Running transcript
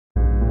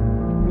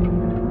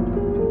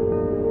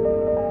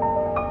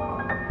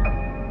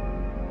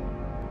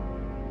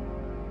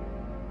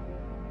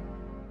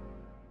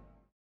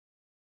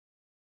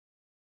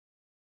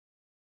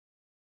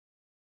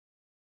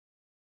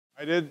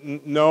I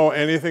didn't know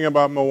anything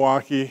about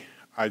Milwaukee.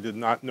 I did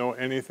not know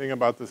anything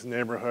about this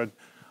neighborhood.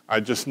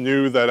 I just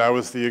knew that I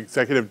was the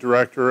executive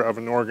director of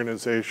an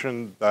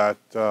organization that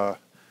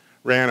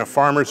ran a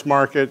farmer's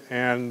market,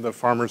 and the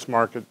farmer's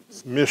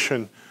market's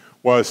mission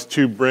was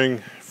to bring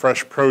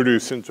fresh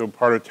produce into a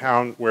part of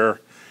town where,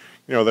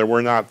 there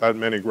were not that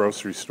many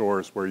grocery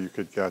stores where you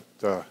could get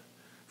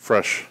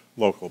fresh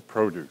local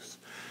produce.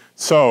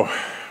 So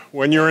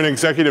when you're an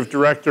executive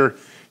director,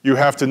 you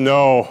have to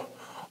know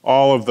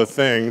all of the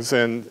things,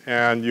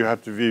 and you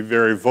have to be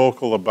very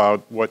vocal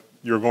about what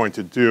you're going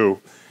to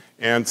do.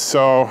 And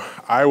so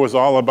I was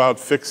all about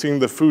fixing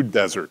the food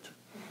desert.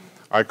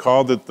 I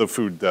called it the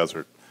food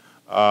desert.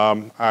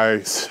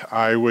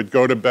 I would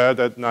go to bed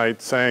at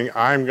night saying,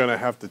 I'm going to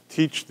have to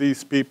teach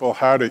these people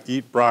how to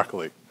eat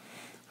broccoli,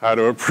 how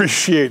to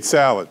appreciate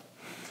salad.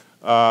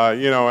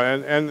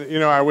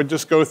 I would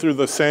just go through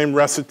the same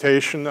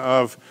recitation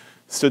of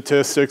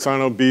statistics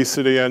on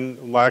obesity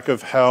and lack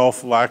of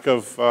health, lack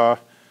of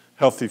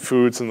healthy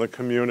foods in the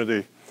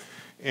community.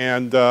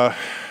 And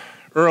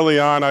early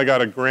on, I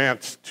got a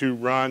grant to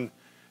run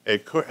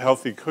a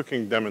healthy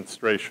cooking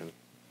demonstration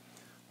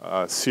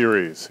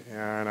series.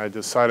 And I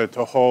decided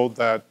to hold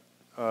that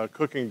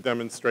cooking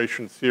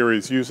demonstration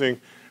series using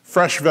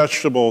fresh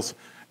vegetables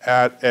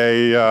at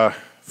a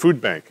food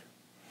bank.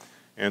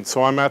 And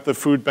so I'm at the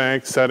food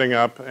bank setting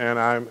up, and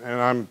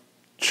I'm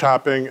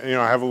chopping,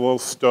 I have a little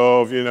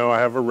stove, I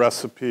have a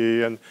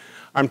recipe, and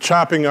I'm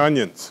chopping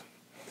onions.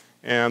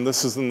 And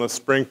this is in the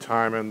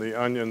springtime, and the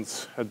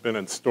onions had been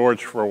in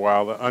storage for a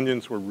while. The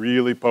onions were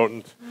really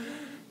potent.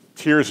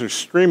 Tears are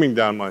streaming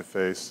down my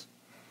face.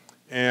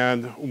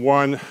 And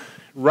one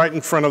right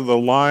in front of the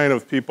line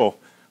of people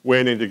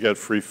waiting to get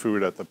free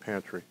food at the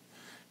pantry.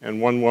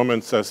 And one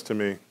woman says to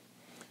me,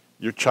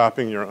 "You're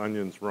chopping your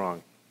onions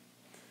wrong."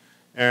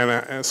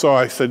 And so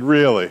I said,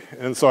 "Really?"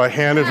 And so I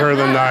handed her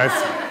the knife.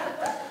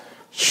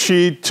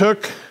 She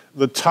took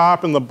the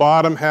top and the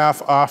bottom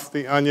half off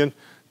the onion,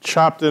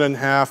 chopped it in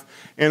half,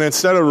 and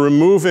instead of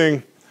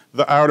removing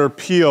the outer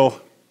peel,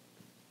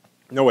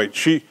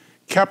 she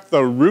kept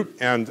the root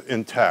end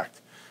intact.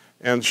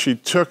 And she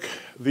took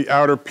the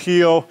outer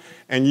peel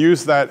and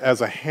used that as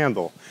a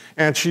handle.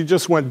 And she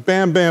just went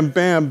bam, bam,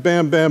 bam,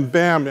 bam, bam,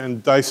 bam,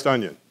 and diced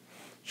onion.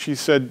 She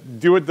said,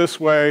 "Do it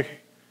this way,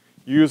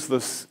 use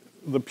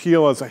the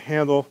peel as a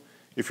handle.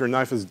 If your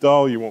knife is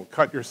dull, you won't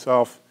cut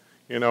yourself,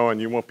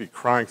 and you won't be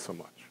crying so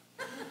much."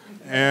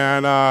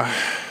 And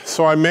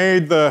so I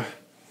made the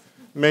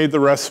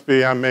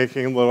recipe. I'm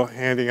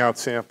handing out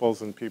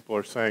samples, and people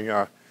are saying,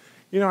 I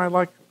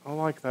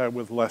like that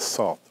with less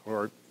salt,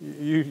 or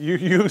you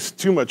use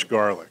too much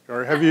garlic,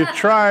 or have you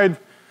tried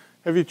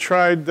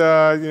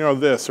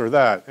this or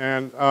that?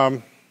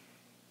 And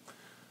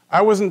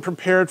I wasn't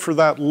prepared for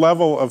that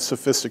level of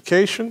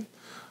sophistication.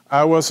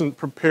 I wasn't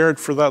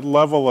prepared for that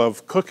level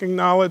of cooking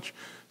knowledge.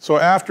 So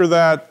after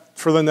that,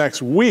 for the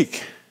next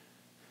week,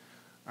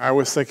 I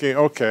was thinking,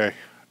 okay,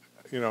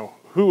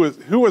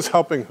 who was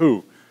helping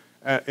who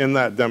in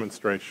that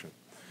demonstration?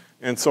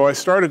 And so I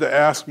started to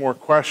ask more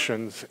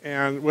questions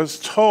and was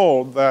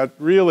told that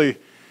really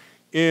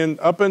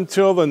up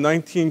until the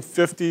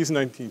 1950s,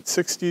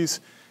 1960s,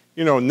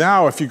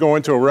 now if you go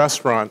into a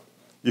restaurant,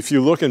 if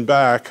you're looking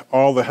back,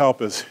 all the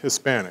help is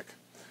Hispanic.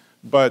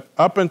 But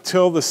up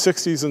until the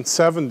 60s and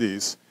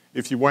 70s,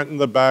 if you went in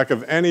the back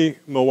of any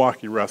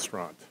Milwaukee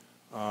restaurant,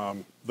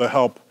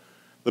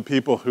 the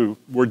people who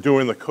were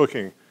doing the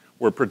cooking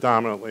were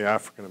predominantly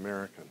African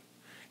American.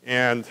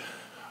 And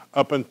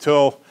up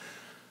until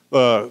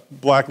the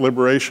Black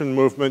Liberation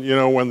Movement,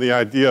 when the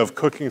idea of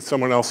cooking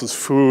someone else's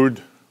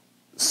food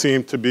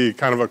seemed to be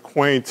kind of a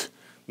quaint,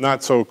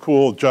 not so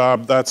cool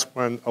job, that's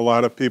when a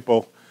lot of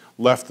people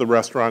left the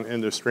restaurant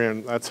industry,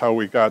 and that's how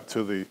we got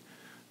to the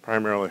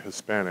primarily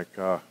Hispanic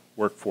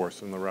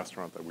workforce in the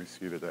restaurant that we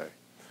see today.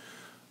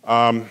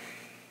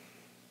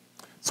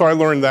 So I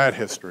learned that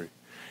history.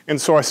 And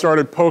so I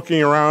started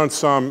poking around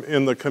some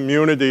in the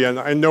community, and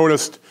I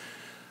noticed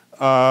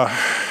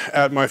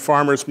at my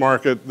farmer's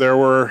market there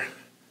were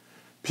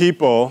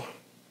people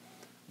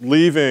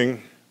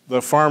leaving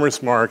the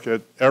farmer's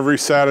market every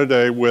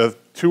Saturday with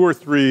 2 or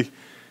 3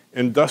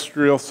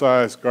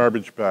 industrial-sized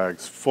garbage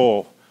bags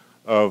full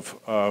of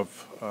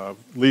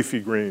leafy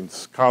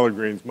greens, collard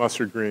greens,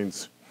 mustard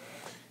greens.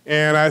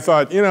 And I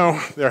thought,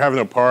 they're having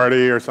a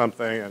party or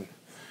something.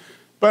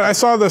 But I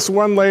saw this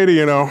one lady,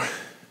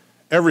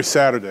 every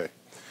Saturday.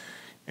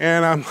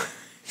 And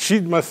she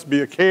must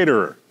be a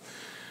caterer.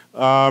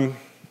 But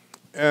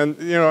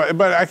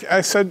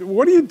I said,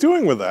 "What are you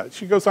doing with that?"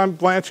 She goes, "I'm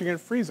blanching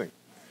and freezing."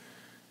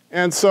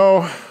 And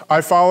so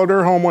I followed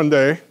her home one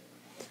day.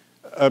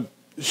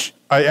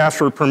 I asked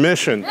for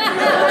permission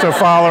to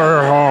follow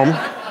her home.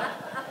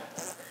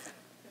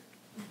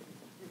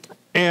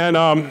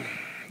 And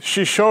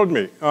she showed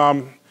me.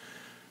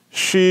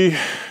 She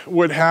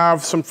would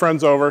have some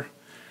friends over.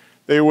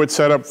 They would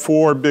set up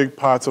 4 big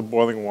pots of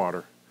boiling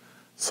water,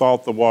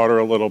 salt the water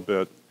a little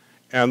bit,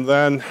 And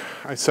then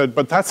I said,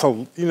 but that's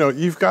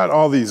you've got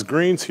all these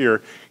greens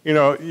here.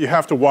 You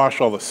have to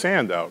wash all the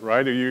sand out,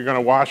 right? Are you going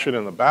to wash it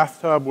in the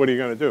bathtub? What are you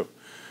going to do?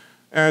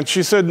 And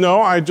she said,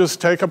 no, I just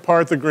take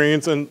apart the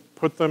greens and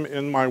put them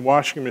in my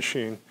washing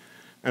machine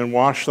and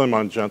wash them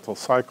on gentle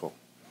cycle.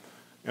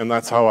 And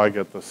that's how I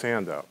get the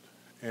sand out.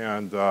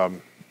 And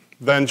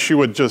then she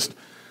would just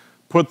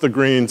put the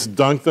greens,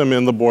 dunk them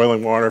in the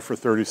boiling water for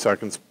 30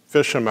 seconds,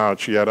 fish them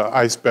out. She had an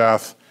ice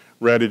bath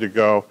ready to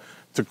go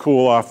to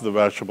cool off the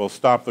vegetables,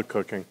 stop the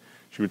cooking.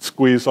 She would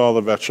squeeze all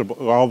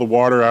the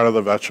water out of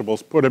the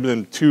vegetables, put them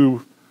in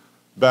two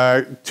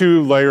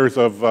layers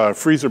of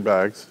freezer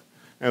bags,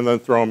 and then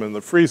throw them in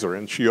the freezer.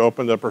 And she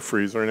opened up her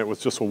freezer, and it was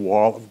just a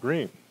wall of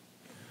green.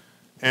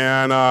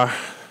 And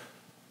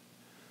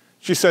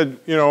she said,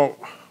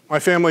 my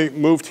family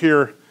moved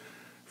here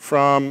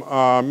from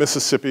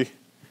Mississippi,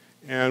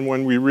 and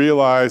when we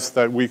realized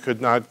that we could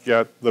not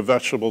get the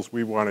vegetables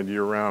we wanted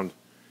year-round,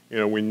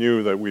 we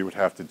knew that we would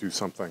have to do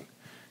something.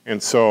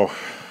 And so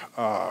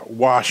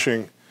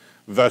washing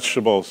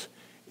vegetables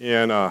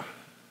in a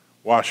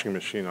washing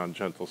machine on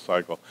gentle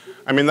cycle.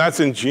 I mean, that's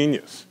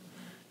ingenious.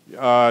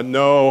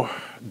 No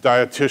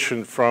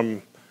dietitian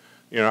from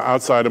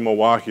outside of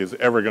Milwaukee is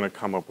ever going to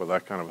come up with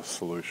that kind of a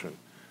solution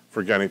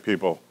for getting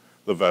people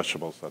the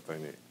vegetables that they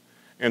need.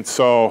 And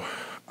so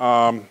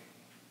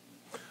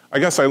I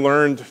guess I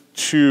learned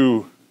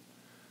to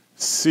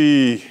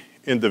see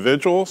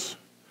individuals,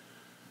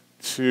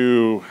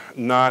 to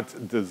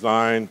not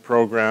design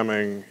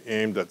programming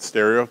aimed at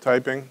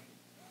stereotyping,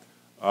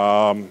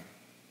 and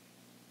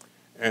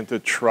to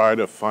try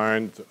to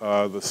find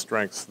the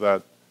strengths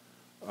that,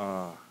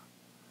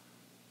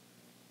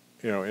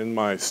 in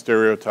my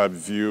stereotype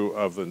view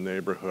of the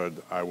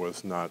neighborhood, I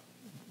was not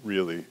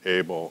really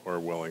able or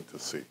willing to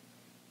see.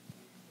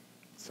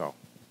 So.